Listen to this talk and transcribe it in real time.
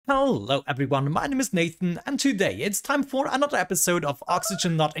Hello everyone, my name is Nathan and today it's time for another episode of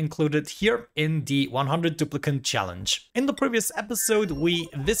Oxygen Not Included here in the 100 Duplicant Challenge. In the previous episode we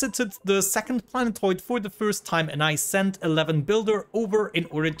visited the second planetoid for the first time and I sent 11 builder over in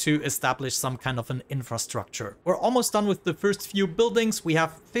order to establish some kind of an infrastructure. We're almost done with the first few buildings, we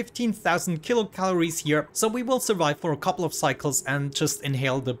have 15,000 kilocalories here, so we will survive for a couple of cycles and just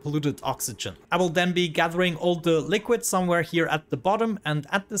inhale the polluted oxygen. I will then be gathering all the liquid somewhere here at the bottom, and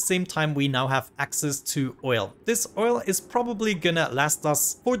at the same time we now have access to oil. This oil is probably gonna last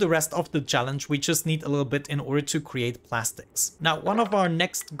us for the rest of the challenge. We just need a little bit in order to create plastics. Now one of our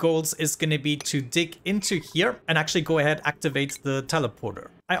next goals is gonna be to dig into here and actually go ahead activate the teleporter.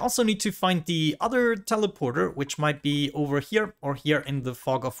 I also need to find the other teleporter, which might be over here or here in the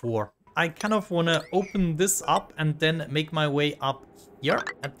fog of war. I kind of want to open this up and then make my way up here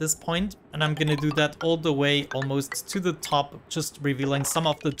at this point, and I'm gonna do that all the way almost to the top, just revealing some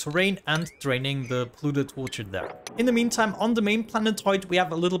of the terrain and draining the polluted water there. In the meantime, on the main planetoid we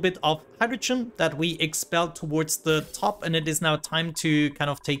have a little bit of hydrogen that we expelled towards the top, and it is now time to kind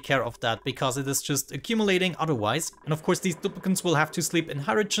of take care of that because it is just accumulating otherwise. And of course these duplicants will have to sleep in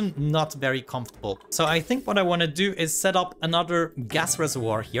hydrogen, not very comfortable. So I think what I want to do is set up another gas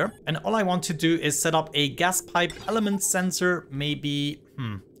reservoir here, and all I want to do is set up a gas pipe element sensor, maybe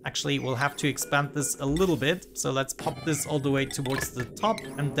actually, we'll have to expand this a little bit. So let's pop this all the way towards the top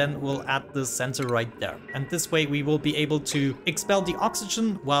and then we'll add the sensor right there. And this way we will be able to expel the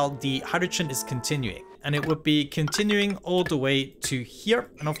oxygen while the hydrogen is continuing. And it would be continuing all the way to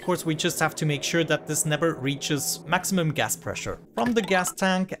here. And of course, we just have to make sure that this never reaches maximum gas pressure. From the gas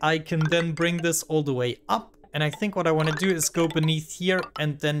tank, I can then bring this all the way up. And I think what I want to do is go beneath here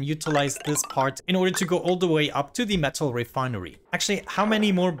and then utilize this part in order to go all the way up to the metal refinery. Actually, how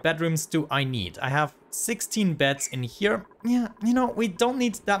many more bedrooms do I need? I have 16 beds in here. Yeah, you know, we don't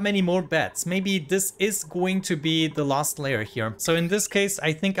need that many more beds. Maybe this is going to be the last layer here. So in this case,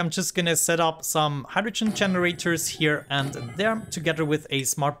 I think I'm just gonna set up some hydrogen generators here and there, together with a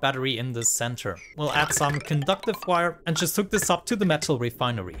smart battery in the center. We'll add some conductive wire and just hook this up to the metal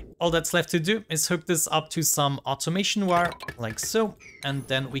refinery. All that's left to do is hook this up to some automation wire, like so, and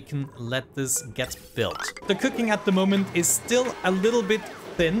then we can let this get built. The cooking at the moment is still a little bit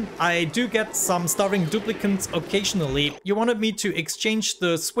thin. I do get some starving duplicants occasionally. You wanted me to exchange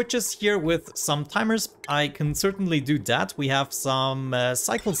the switches here with some timers. I can certainly do that. We have some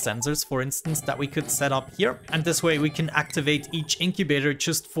cycle sensors, for instance, that we could set up here. And this way we can activate each incubator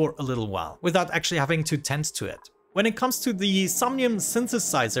just for a little while without actually having to tend to it. When it comes to the somnium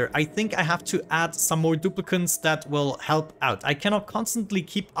synthesizer, I think I have to add some more duplicants that will help out. I cannot constantly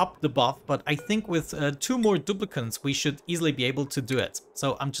keep up the buff, but I think with 2 more duplicants, we should easily be able to do it.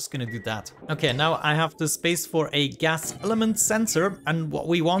 So I'm just gonna do that. Okay, now I have the space for a gas element sensor, and what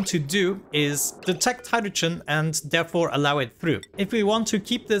we want to do is detect hydrogen and therefore allow it through. If we want to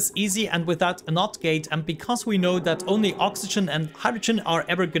keep this easy and without a NOT gate, and because we know that only oxygen and hydrogen are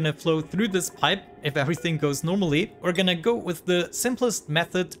ever gonna flow through this pipe, if everything goes normally, we're gonna go with the simplest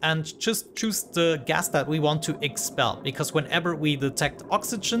method and just choose the gas that we want to expel, because whenever we detect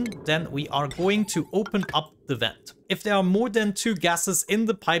oxygen, then we are going to open up the vent. If there are more than 2 gases in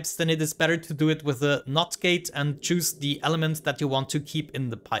the pipes, then it is better to do it with a NOT gate and choose the element that you want to keep in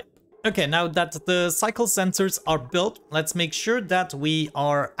the pipe. Okay, now that the cycle sensors are built, let's make sure that we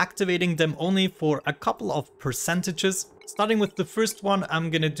are activating them only for a couple of percentages. Starting with the first one, I'm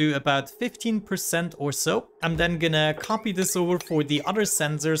gonna do about 15% or so. I'm then gonna copy this over for the other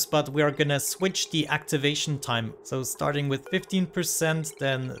sensors, but we are gonna switch the activation time. So starting with 15%,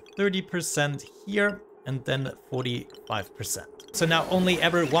 then 30% here, and then 45%. So now only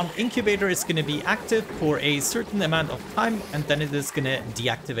ever 1 incubator is going to be active for a certain amount of time, and then it is going to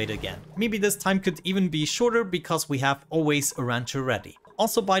deactivate again. Maybe this time could even be shorter because we have always a rancher ready.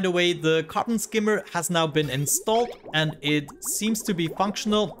 Also, by the way, the carbon skimmer has now been installed and it seems to be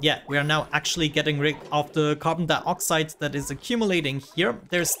functional. Yeah, we are now actually getting rid of the carbon dioxide that is accumulating here.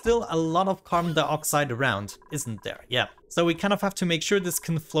 There's still a lot of carbon dioxide around, isn't there? Yeah. So we kind of have to make sure this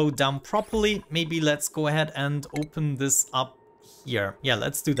can flow down properly. Maybe let's go ahead and open this up here. Yeah,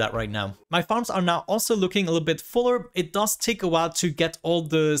 let's do that right now. My farms are now also looking a little bit fuller. It does take a while to get all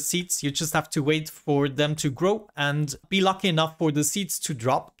the seeds. You just have to wait for them to grow and be lucky enough for the seeds to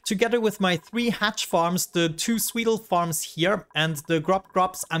drop. Together with my 3 hatch farms, the 2 Sweetle farms here, and the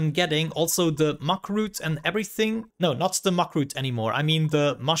crops I'm getting, also the muckroot and everything. No, not the muckroot anymore. I mean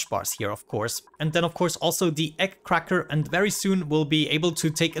the mush bars here, of course. And then, of course, also the egg cracker. And very soon we'll be able to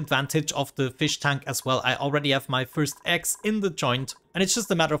take advantage of the fish tank as well. I already have my first eggs in the joint. And it's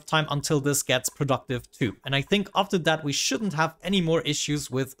just a matter of time until this gets productive too. And I think after that, we shouldn't have any more issues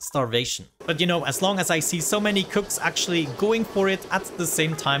with starvation. But you know, as long as I see so many cooks actually going for it at the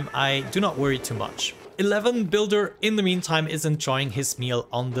same time, I do not worry too much. 11 Builder, in the meantime, is enjoying his meal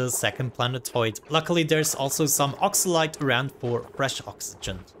on the second planetoid. Luckily, there's also some oxalite around for fresh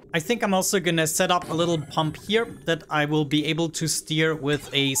oxygen. I think I'm also gonna set up a little pump here that I will be able to steer with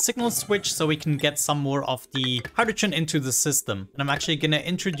a signal switch so we can get some more of the hydrogen into the system. And I'm actually gonna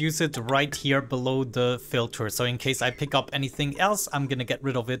introduce it right here below the filter. So in case I pick up anything else, I'm gonna get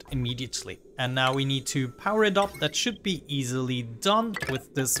rid of it immediately. And now we need to power it up. That should be easily done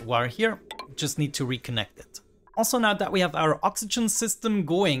with this wire here. Just need to reconnect it. Also, now that we have our oxygen system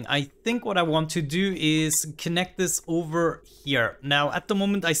going, I think what I want to do is connect this over here. Now, at the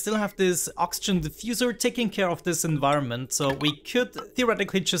moment, I still have this oxygen diffuser taking care of this environment, so we could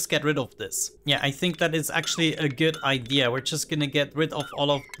theoretically just get rid of this. Yeah, I think that is actually a good idea. We're just gonna get rid of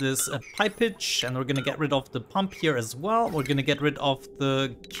all of this pipage, and we're gonna get rid of the pump here as well. We're gonna get rid of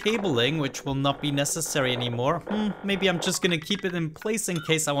the cabling, which will not be necessary anymore. Maybe I'm just gonna keep it in place in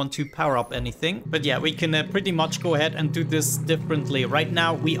case I want to power up anything. But yeah, we can pretty much go ahead and do this differently. Right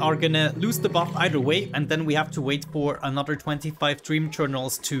now we are gonna lose the buff either way, and then we have to wait for another 25 dream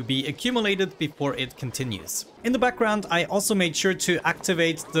journals to be accumulated before it continues. In the background, I also made sure to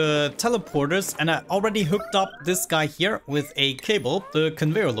activate the teleporters, and I already hooked up this guy here with a cable. The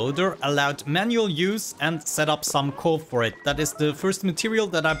conveyor loader allowed manual use and set up some coal for it. That is the first material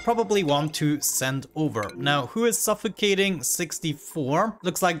that I probably want to send over. Now, who is suffocating? 64.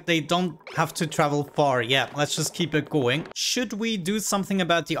 Looks like they don't have to travel far. Yeah, let's just keep it going. Should we do something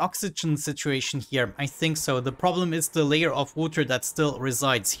about the oxygen situation here? I think so. The problem is the layer of water that still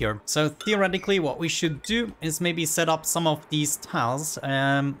resides here. So theoretically, what we should do is maybe set up some of these tiles.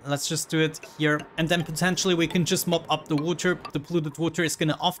 Let's just do it here, and then potentially we can just mop up the water. The polluted water is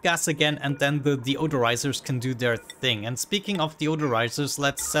gonna off gas again, and then the deodorizers can do their thing. And speaking of deodorizers,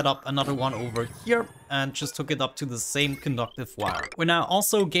 let's set up another one over here and just hook it up to the same conductive wire. We're now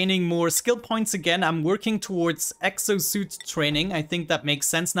also gaining more skill points again. I'm working towards exosuit training. I think that makes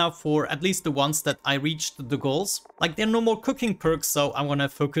sense now for at least the ones that I reached the goals. Like, there are no more cooking perks, so I want to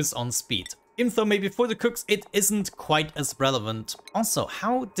focus on speed. Even though maybe for the cooks it isn't quite as relevant. Also,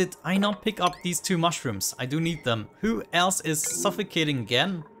 how did I not pick up these 2 mushrooms? I do need them. Who else is suffocating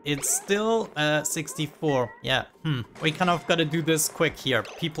again? It's still 64. Yeah, we kind of gotta do this quick here.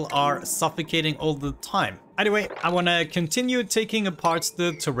 People are suffocating all the time. Anyway, I wanna continue taking apart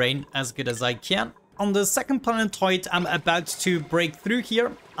the terrain as good as I can. On the second planetoid, I'm about to break through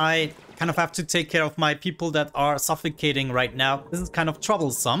here. I kind of have to take care of my people that are suffocating right now. This is kind of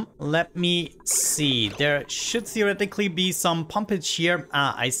troublesome. Let me see. There should theoretically be some pumpage here.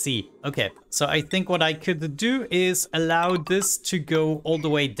 Ah, I see. Okay, so I think what I could do is allow this to go all the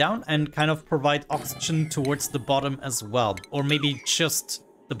way down and kind of provide oxygen towards the bottom as well. Or maybe just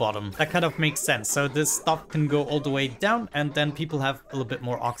the bottom. That kind of makes sense. So this stuff can go all the way down, and then people have a little bit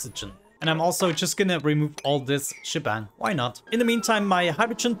more oxygen. And I'm also just gonna remove all this shebang. Why not? In the meantime, my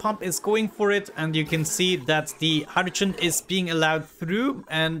hydrogen pump is going for it, and you can see that the hydrogen is being allowed through.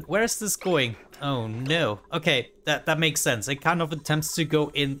 And where is this going? Oh no. Okay, that makes sense. It kind of attempts to go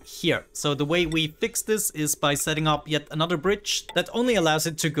in here. So the way we fix this is by setting up yet another bridge that only allows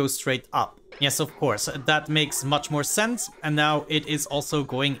it to go straight up. Yes, of course, that makes much more sense. And now it is also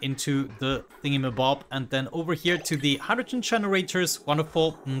going into the thingamabob, and then over here to the hydrogen generators.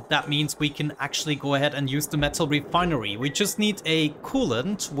 Wonderful. That means we can actually go ahead and use the metal refinery. We just need a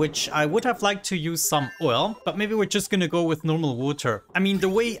coolant, which I would have liked to use some oil, but maybe we're just gonna go with normal water. I mean, the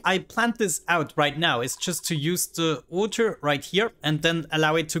way I planned this out right now is just to use the water right here and then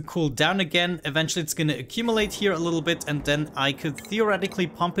allow it to cool down again. Eventually it's gonna accumulate here a little bit, and then I could theoretically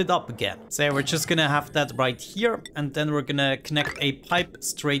pump it up again. So we're just gonna have that right here, and then we're gonna connect a pipe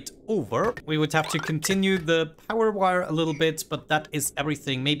straight over. We would have to continue the power wire a little bit, but that is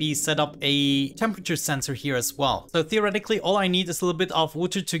everything. Maybe set up a temperature sensor here as well. So theoretically, all I need is a little bit of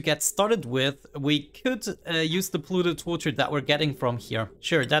water to get started with. We could use the polluted water that we're getting from here.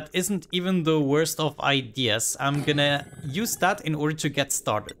 Sure, that isn't even the worst of ideas. I'm gonna use that in order to get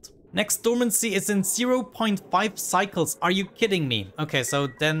started. Next dormancy is in 0.5 cycles. Are you kidding me? Okay, so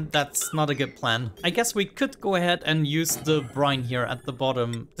then that's not a good plan. I guess we could go ahead and use the brine here at the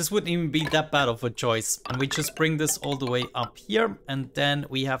bottom. This wouldn't even be that bad of a choice. And we just bring this all the way up here, and then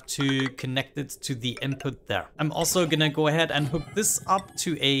we have to connect it to the input there. I'm also gonna go ahead and hook this up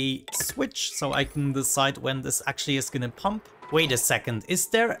to a switch so I can decide when this actually is gonna pump. Wait a second, is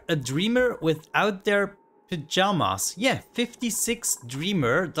there a dreamer without their pajamas? Yeah, 56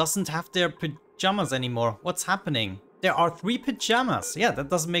 dreamer doesn't have their pajamas anymore. What's happening? There are 3 pajamas. Yeah, that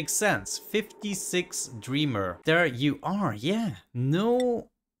doesn't make sense. 56 dreamer. There you are. Yeah, no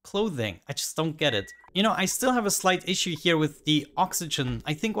clothing. I just don't get it. You know, I still have a slight issue here with the oxygen.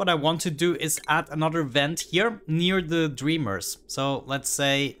 I think what I want to do is add another vent here near the dreamers. So let's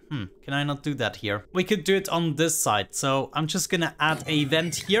say, can I not do that here? We could do it on this side. So I'm just gonna add a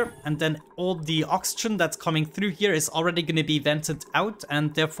vent here, and then all the oxygen that's coming through here is already gonna be vented out,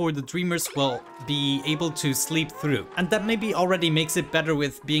 and therefore the dreamers will be able to sleep through. And that maybe already makes it better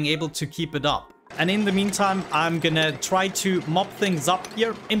with being able to keep it up. And in the meantime, I'm gonna try to mop things up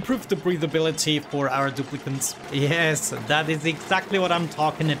here, improve the breathability for our duplicants. Yes, that is exactly what I'm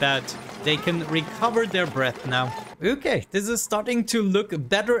talking about. They can recover their breath now. Okay, this is starting to look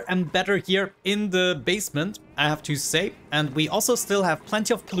better and better here in the basement, I have to say. And we also still have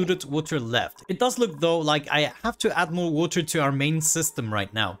plenty of polluted water left. It does look though like I have to add more water to our main system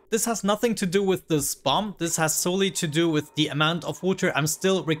right now. This has nothing to do with the spawn. This has solely to do with the amount of water I'm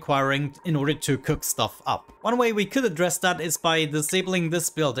still requiring in order to cook stuff up. One way we could address that is by disabling this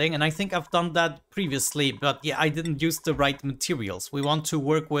building, and I think I've done that previously, but yeah, I didn't use the right materials. We want to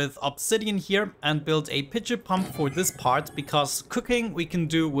work with obsidian here and build a pitcher pump for this part, because cooking we can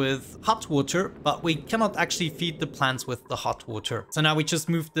do with hot water, but we cannot actually feed the plants with the hot water. So now we just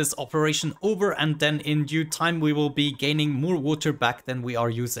move this operation over, and then in due time we will be gaining more water back than we are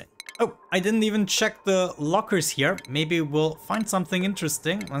using. Oh, I didn't even check the lockers here. Maybe we'll find something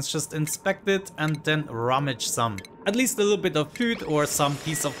interesting. Let's just inspect it and then rummage some. At least a little bit of food or some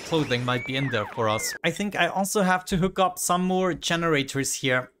piece of clothing might be in there for us. I think I also have to hook up some more generators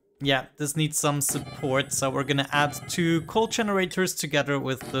here. Yeah, this needs some support, so we're gonna add 2 coal generators together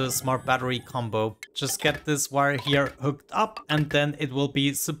with the smart battery combo. Just get this wire here hooked up, and then it will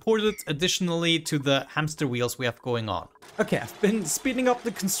be supported additionally to the hamster wheels we have going on. Okay, I've been speeding up the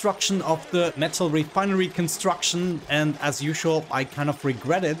construction of the metal refinery construction, and as usual, I kind of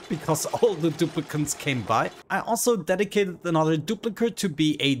regret it because all the duplicants came by. I also dedicated another duplicate to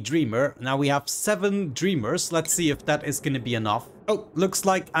be a dreamer. Now we have 7 dreamers. Let's see if that is gonna be enough. Oh, looks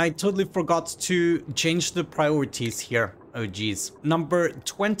like I totally forgot to change the priorities here. Oh geez. Number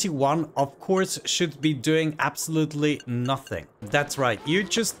 21, of course, should be doing absolutely nothing. That's right, you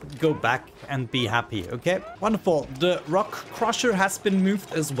just go back and be happy, okay? Wonderful. The rock crusher has been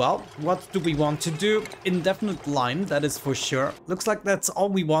moved as well. What do we want to do? Indefinite line, that is for sure. Looks like that's all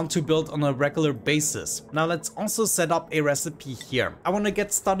we want to build on a regular basis. Now let's also set up a recipe here. I want to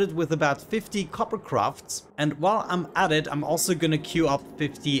get started with about 50 copper crafts. And while I'm at it, I'm also gonna queue up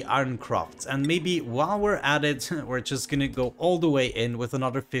 50 iron crafts. And maybe while we're at it, we're just gonna go all the way in with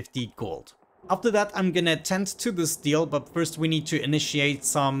another 50 gold. After that, I'm gonna tend to the steel, but first we need to initiate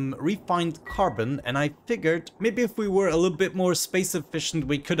some refined carbon, and I figured maybe if we were a little bit more space efficient,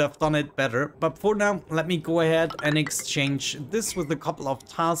 we could have done it better. But for now, let me go ahead and exchange this with a couple of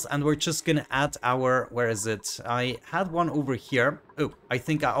tiles, and we're just gonna add our, where is it? I had one over here. Oh, I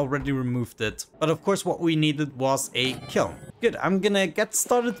think I already removed it. But of course, what we needed was a kiln. Good, I'm gonna get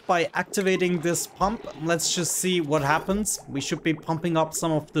started by activating this pump. Let's just see what happens. We should be pumping up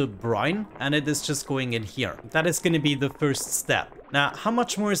some of the brine, and it is just going in here. That is gonna be the first step. Now, how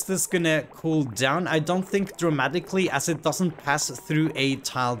much more is this gonna cool down? I don't think dramatically, as it doesn't pass through a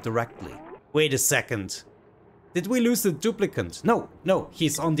tile directly. Wait a second. Did we lose the duplicant? No,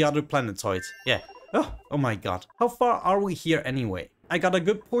 he's on the other planetoid. Yeah. Oh my god. How far are we here anyway? I got a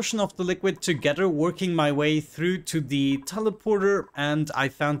good portion of the liquid together, working my way through to the teleporter, and I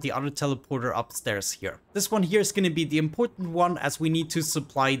found the other teleporter upstairs here. This one here is going to be the important one, as we need to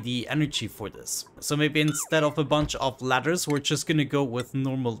supply the energy for this. So maybe instead of a bunch of ladders, we're just going to go with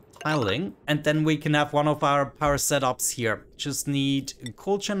normal tiling, and then we can have one of our power setups here. Just need a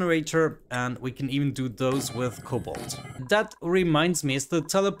coal generator, and we can even do those with cobalt. That reminds me, is the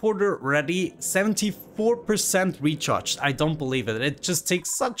teleporter ready? 74% recharged. I don't believe it. It just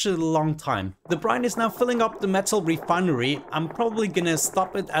takes such a long time. The brine is now filling up the metal refinery. I'm probably gonna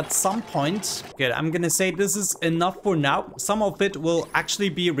stop it at some point. Good, I'm gonna say this is enough for now. Some of it will actually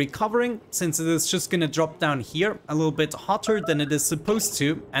be recovering, since it is just gonna drop down here a little bit hotter than it is supposed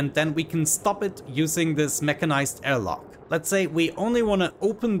to, and then we can stop it using this mechanized airlock. Let's say we only want to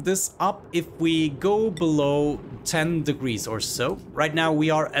open this up if we go below 10 degrees or so. Right now we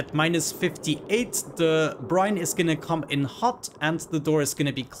are at minus 58. The brine is going to come in hot and the door is going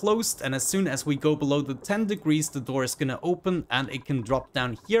to be closed. And as soon as we go below the 10 degrees, the door is going to open and it can drop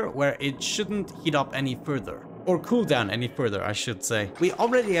down here, where it shouldn't heat up any further. Or cool down any further, I should say. We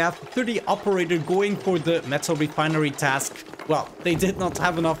already have 30 operator going for the metal refinery task. Well, they did not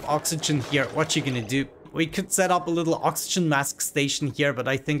have enough oxygen here. What you gonna do? We could set up a little oxygen mask station here, but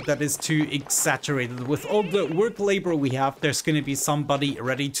I think that is too exaggerated. With all the work labor we have, there's going to be somebody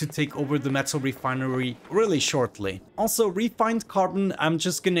ready to take over the metal refinery really shortly. Also, refined carbon, I'm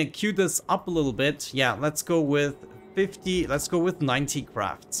just going to queue this up a little bit. Yeah, let's go with 50, let's go with 90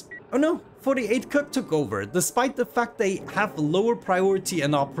 crafts. Oh no, 48 cook took over, despite the fact they have lower priority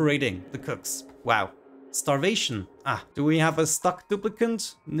in operating, the cooks. Wow. Starvation. Ah, do we have a stuck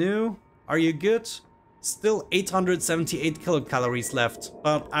duplicant? No. Are you good? Still 878 kilocalories left,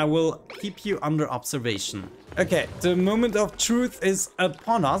 but I will keep you under observation. Okay, the moment of truth is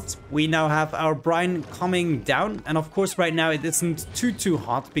upon us. We now have our brine coming down, and of course right now it isn't too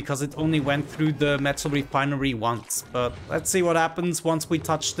hot because it only went through the metal refinery once. But let's see what happens once we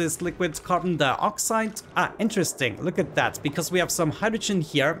touch this liquid carbon dioxide. Ah, interesting. Look at that. Because we have some hydrogen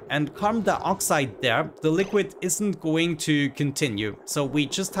here and carbon dioxide there, the liquid isn't going to continue. So we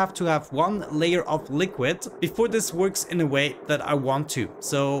just have to have one layer of liquid before this works in a way that I want to.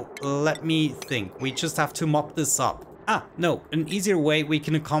 So let me think. We just have to mop this up. Ah, no, an easier way we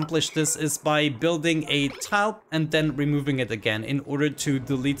can accomplish this is by building a tile and then removing it again in order to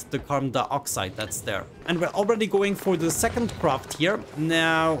delete the carbon dioxide that's there. And we're already going for the second craft here.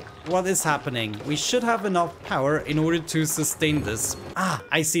 Now, what is happening? We should have enough power in order to sustain this. Ah,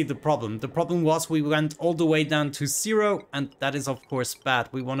 I see the problem. The problem was we went all the way down to 0, and that is of course bad.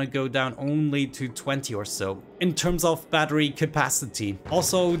 We want to go down only to 20 or so in terms of battery capacity.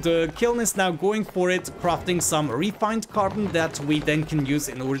 Also, the kiln is now going for it, crafting some refined carbon that we then can use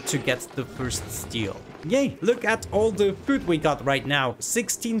in order to get the first steel. Yay, look at all the food we got right now.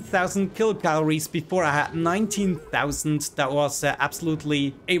 16,000 kilocalories before I had 19,000. That was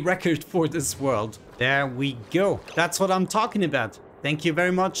absolutely a record for this world. There we go. That's what I'm talking about. Thank you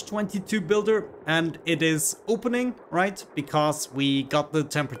very much, 22 builder. And it is opening, right? Because we got the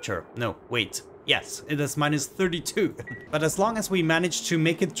temperature. No, wait. Yes, it is minus 32. But as long as we manage to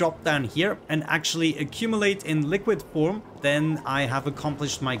make it drop down here and actually accumulate in liquid form, then I have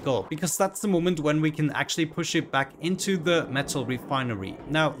accomplished my goal. Because that's the moment when we can actually push it back into the metal refinery.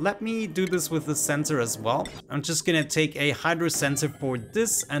 Now, let me do this with the sensor as well. I'm just gonna take a hydro sensor for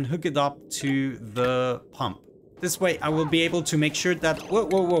this and hook it up to the pump. This way I will be able to make sure that...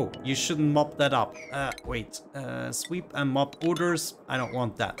 Whoa, you shouldn't mop that up. Sweep and mop orders. I don't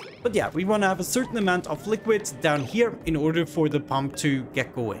want that. But yeah, we want to have a certain amount of liquid down here in order for the pump to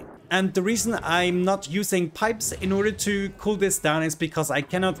get going. And the reason I'm not using pipes in order to cool this down is because I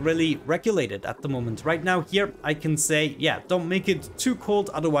cannot really regulate it at the moment. Right now here I can say, yeah, don't make it too cold,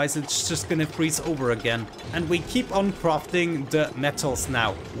 otherwise it's just gonna freeze over again. And we keep on crafting the metals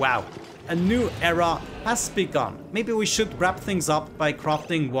now. Wow. A new era has begun. Maybe we should wrap things up by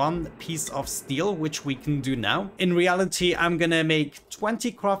crafting one piece of steel, which we can do now. In reality, I'm gonna make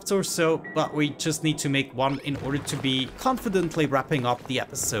 20 crafts or so, but we just need to make one in order to be confidently wrapping up the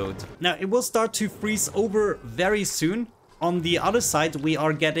episode. Now, it will start to freeze over very soon. On the other side, we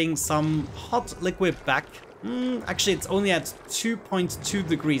are getting some hot liquid back. Actually, it's only at 2.2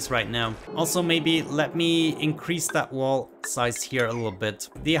 degrees right now. Also, maybe let me increase that wall size here a little bit.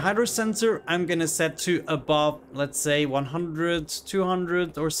 The hydro sensor I'm gonna set to above, let's say 100,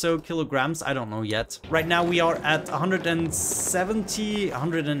 200 or so kilograms. I don't know yet. Right now we are at 170,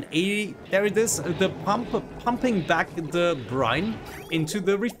 180. There it is, the pumping back the brine into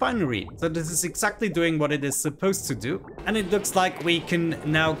the refinery. So this is exactly doing what it is supposed to do. And it looks like we can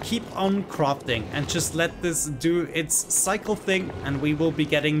now keep on crafting and just let this do its cycle thing, and we will be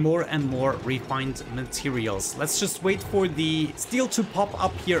getting more and more refined materials. Let's just wait for the steel to pop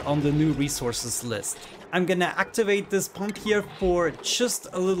up here on the new resources list. I'm gonna activate this pump here for just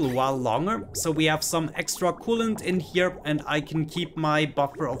a little while longer, so we have some extra coolant in here and I can keep my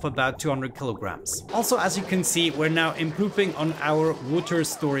buffer of about 200 kilograms. Also, as you can see, we're now improving on our water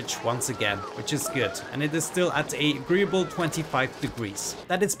storage once again, which is good, and it is still at a agreeable 25 degrees.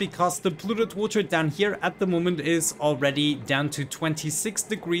 That is because the polluted water down here at the moment is already down to 26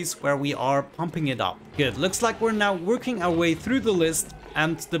 degrees where we are pumping it up. Good, looks like we're now working our way through the list,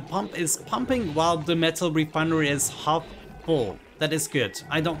 and the pump is pumping while the metal refinery is half full. That is good.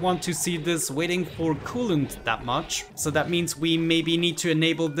 I don't want to see this waiting for coolant that much. So that means we maybe need to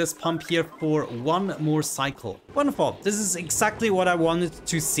enable this pump here for one more cycle. Wonderful. This is exactly what I wanted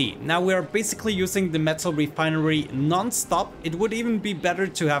to see. Now we are basically using the metal refinery non-stop. It would even be better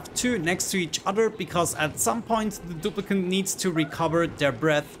to have two next to each other, because at some point the duplicant needs to recover their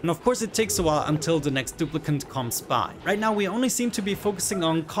breath. And of course it takes a while until the next duplicant comes by. Right now we only seem to be focusing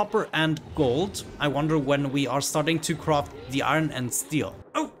on copper and gold. I wonder when we are starting to craft the iron and steel.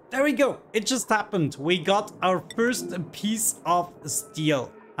 Oh, there we go. It just happened. We got our first piece of steel.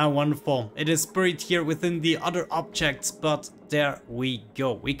 How wonderful. It is buried here within the other objects, but there we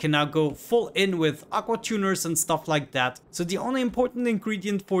go. We can now go full in with aqua tuners and stuff like that. So the only important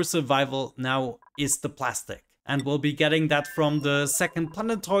ingredient for survival now is the plastic. And we'll be getting that from the second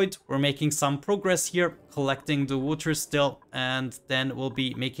planetoid. We're making some progress here, collecting the water still, and then we'll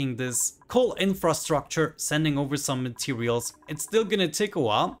be making this coal infrastructure, sending over some materials. It's still gonna take a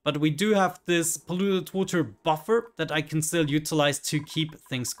while, but we do have this polluted water buffer that I can still utilize to keep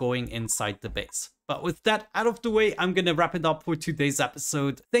things going inside the base. But with that out of the way, I'm gonna wrap it up for today's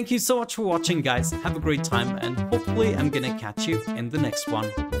episode. Thank you so much for watching, guys. Have a great time, and hopefully I'm gonna catch you in the next one.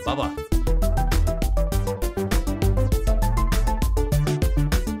 Bye bye.